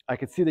 I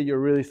can see that you're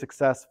really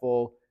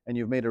successful and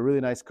you've made a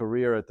really nice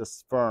career at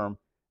this firm.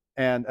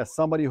 And as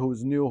somebody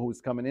who's new, who's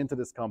coming into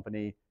this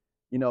company,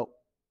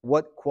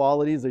 what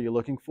qualities are you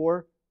looking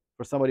for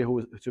somebody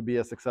who to be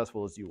as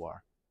successful as you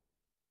are?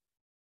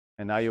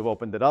 And now you've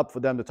opened it up for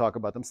them to talk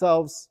about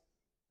themselves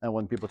And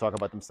when people talk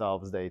about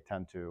themselves, they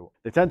tend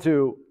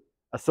to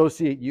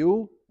associate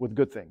you with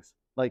good things.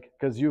 Like,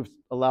 because you've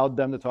allowed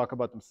them to talk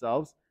about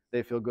themselves,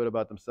 they feel good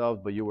about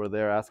themselves, but you were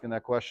there asking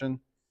that question.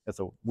 It's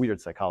a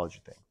weird psychology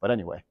thing. But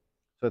anyway,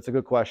 so it's a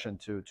good question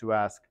to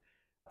ask,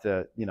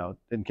 to,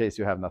 in case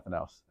you have nothing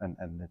else, and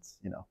it's,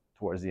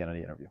 towards the end of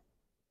the interview.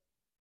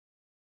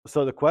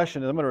 So the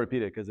question, I'm going to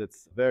repeat it because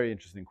it's a very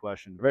interesting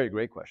question, very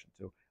great question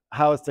too.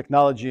 How has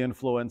technology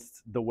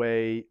influenced the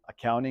way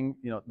accounting,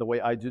 the way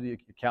I do the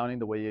accounting,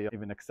 the way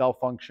even Excel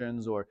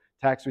functions or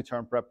tax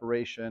return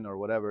preparation or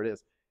whatever it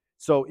is?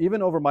 So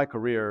even over my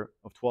career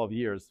of 12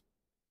 years,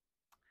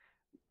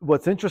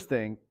 what's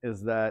interesting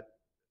is that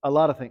a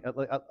lot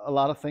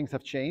of things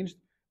have changed,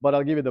 but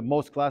I'll give you the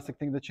most classic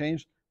thing that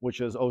changed,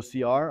 which is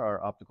OCR,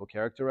 or optical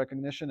character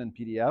recognition, and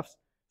PDFs.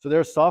 So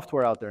there's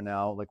software out there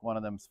now, like one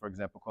of them is, for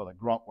example, called like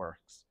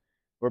Gruntworks,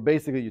 where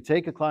basically you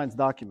take a client's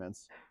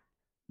documents,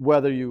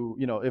 whether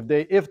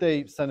if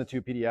they send it to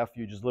you PDF,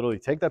 you just literally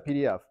take that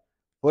PDF,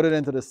 put it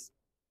into this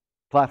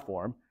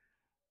platform.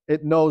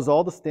 It knows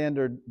all the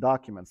standard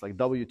documents like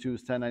W-2s,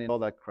 1090, all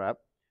that crap,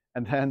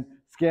 and then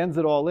scans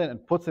it all in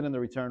and puts it in the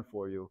return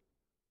for you.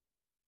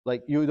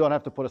 Like, you don't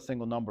have to put a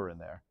single number in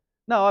there.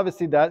 Now,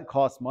 obviously, that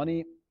costs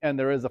money, and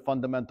there is a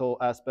fundamental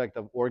aspect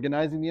of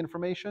organizing the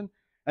information,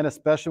 and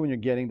especially when you're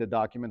getting the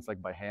documents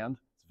like by hand,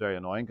 it's very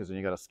annoying because then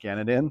you got to scan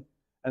it in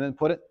and then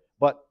put it.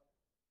 But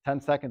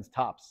 10 seconds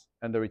tops,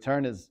 and the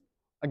return is,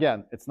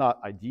 again, it's not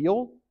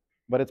ideal,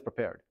 but it's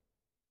prepared.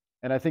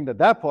 And I think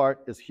that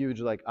part is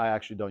huge. Like, I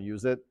actually don't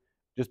use it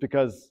just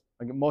because,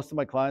 like, most of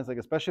my clients, like,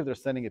 especially if they're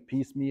sending it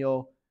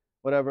piecemeal,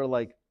 whatever,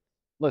 like,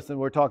 listen,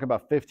 we're talking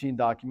about 15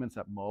 documents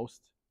at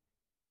most.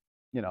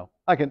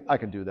 I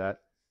can do that.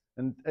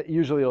 And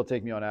usually it'll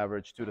take me on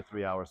average 2 to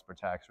 3 hours per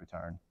tax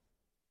return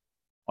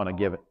on a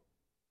given.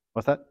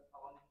 What's that?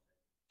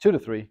 2 to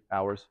 3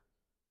 hours.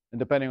 And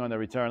depending on the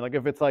return, like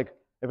if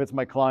it's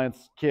my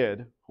client's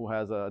kid who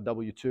has a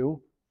W-2,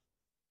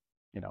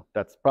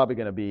 that's probably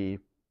going to be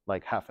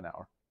like half an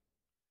hour.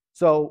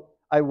 So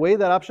I weigh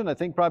that option. I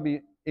think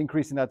probably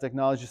increasing that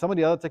technology. Some of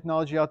the other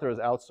technology out there is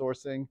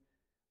outsourcing,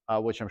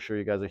 which I'm sure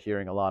you guys are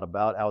hearing a lot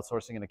about.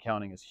 Outsourcing in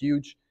accounting is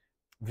huge.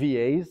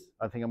 VAs,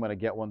 I think I'm going to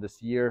get one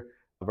this year.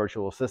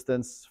 Virtual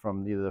assistants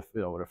from either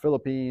the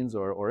Philippines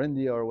or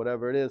India or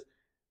whatever it is.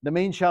 The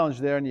main challenge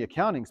there in the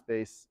accounting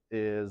space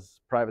is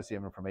privacy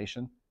of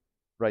information,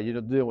 right?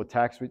 You're dealing with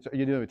tax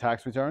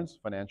returns,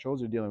 financials.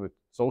 You're dealing with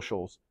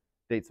socials,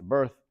 dates of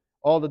birth,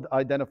 all the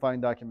identifying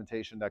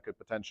documentation that could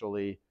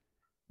potentially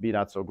be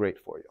not so great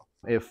for you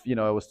if it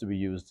was to be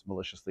used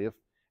maliciously.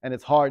 And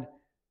it's hard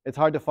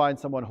to find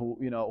someone who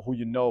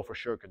for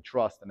sure can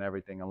trust and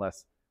everything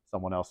unless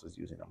someone else is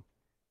using them.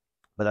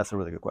 But that's a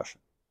really good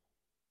question.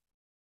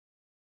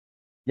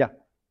 Yeah.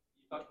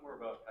 You talk more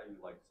about how you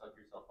set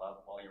yourself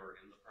up while you were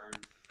in the firm,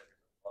 set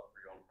yourself up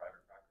for your own private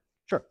practice.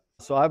 Sure.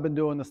 So I've been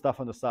doing this stuff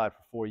on the side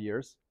for 4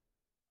 years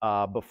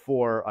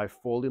before I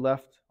fully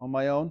left on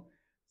my own.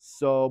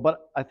 So,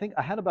 but I think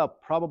I had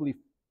about probably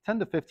 $10,000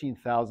 to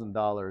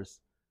 $15,000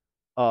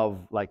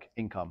 of like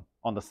income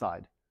on the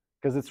side,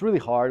 because it's really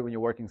hard when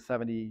you're working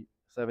 70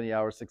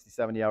 hours, 60,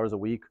 70 hours a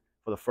week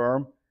for the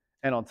firm.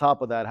 And on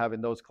top of that, having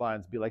those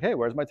clients be like, hey,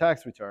 where's my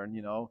tax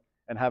return?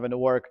 And having to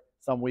work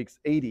some weeks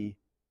 80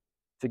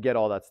 to get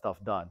all that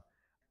stuff done.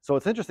 So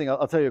it's interesting.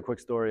 I'll tell you a quick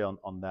story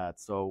on that.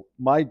 So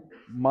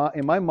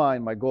in my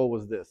mind, my goal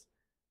was this.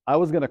 I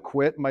was going to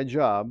quit my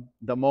job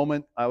the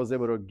moment I was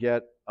able to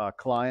get my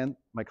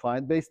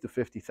client base to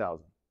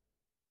 50,000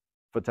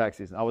 for tax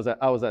season. I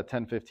was at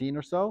 10, 15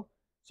 or so.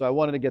 So I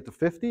wanted to get to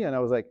 50, and I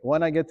was like,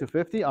 when I get to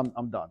 50,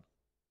 I'm done.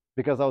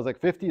 Because I was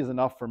like, 50 is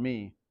enough for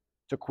me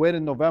to quit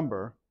in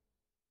November,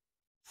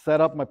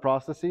 set up my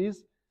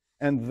processes,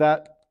 and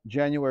that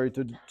January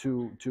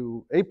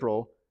to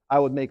April, I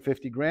would make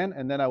 50 grand,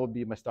 and then I would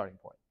be my starting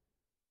point.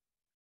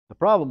 The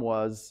problem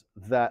was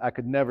that I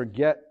could never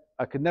get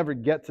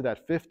to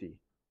that 50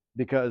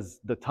 because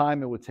the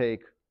time it would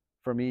take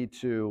for me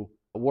to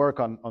work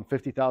on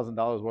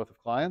 $50,000 worth of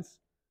clients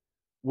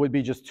would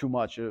be just too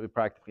much. It would be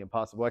practically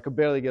impossible. I could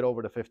barely get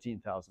over the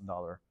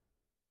 $15,000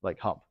 like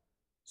hump.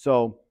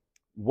 So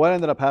what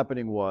ended up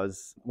happening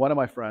was one of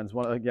my friends,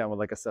 again,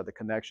 like I said, the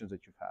connections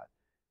that you've had.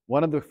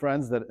 One of the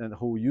friends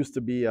who used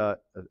to be a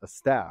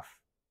staff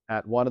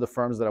at one of the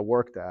firms that I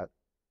worked at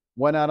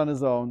went out on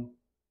his own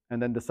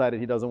and then decided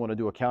he doesn't want to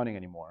do accounting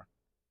anymore,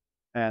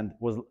 and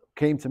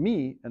came to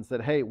me and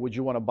said, hey, would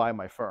you want to buy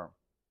my firm?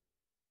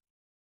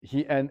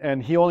 He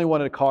only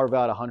wanted to carve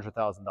out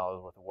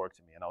 $100,000 worth of work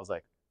to me, and I was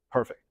like,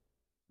 perfect.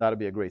 That'd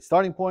be a great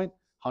starting point.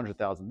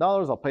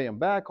 $100,000. I'll pay him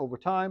back over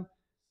time.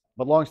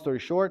 But long story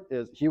short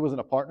is he was in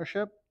a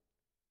partnership,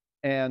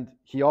 and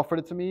he offered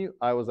it to me.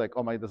 I was like,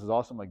 oh my, this is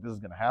awesome. Like, this is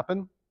going to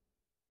happen.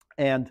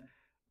 And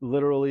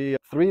literally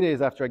 3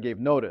 days after I gave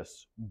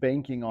notice,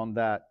 banking on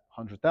that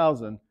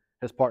 100,000,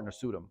 his partner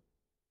sued him.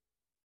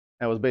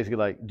 And it was basically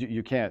like,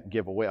 you can't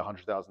give away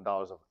 $100,000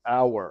 of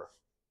our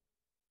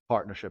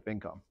partnership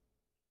income,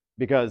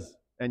 because,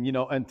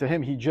 and to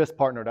him, he just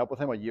partnered up with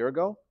him a year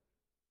ago.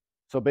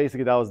 So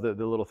basically, that was the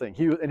little thing.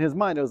 He, in his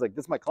mind, it was like,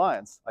 this is my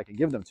clients. I can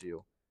give them to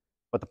you.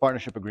 But the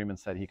partnership agreement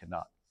said he could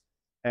not.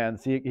 And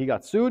he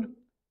got sued.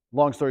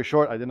 Long story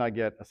short, I did not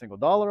get a single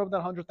dollar of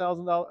that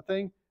 $100,000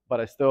 thing,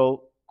 but I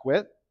still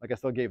quit. Like, I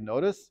still gave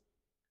notice.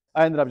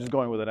 I ended up just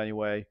going with it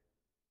anyway.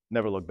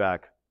 Never looked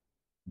back,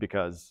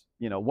 because,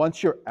 you know,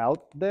 once you're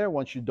out there,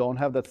 once you don't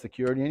have that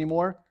security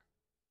anymore,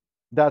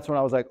 that's when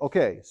I was like,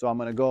 okay, so I'm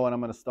going to go and I'm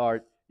going to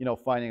start, you know,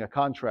 finding a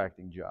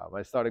contracting job.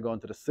 I started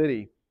going to the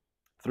city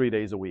 3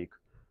 days a week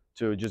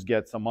to just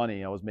get some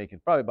money. I was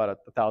making probably about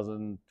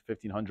 $1,000,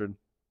 $1,500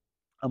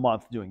 a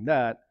month doing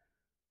that.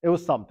 It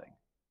was something.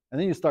 And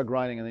then you start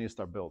grinding, and then you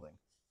start building.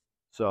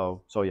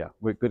 So yeah,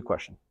 good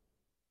question.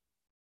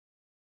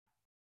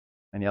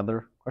 Any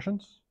other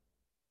questions?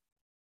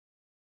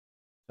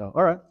 So,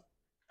 all right.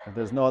 If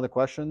there's no other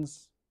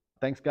questions,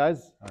 thanks,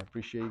 guys. I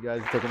appreciate you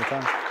guys taking the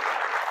time.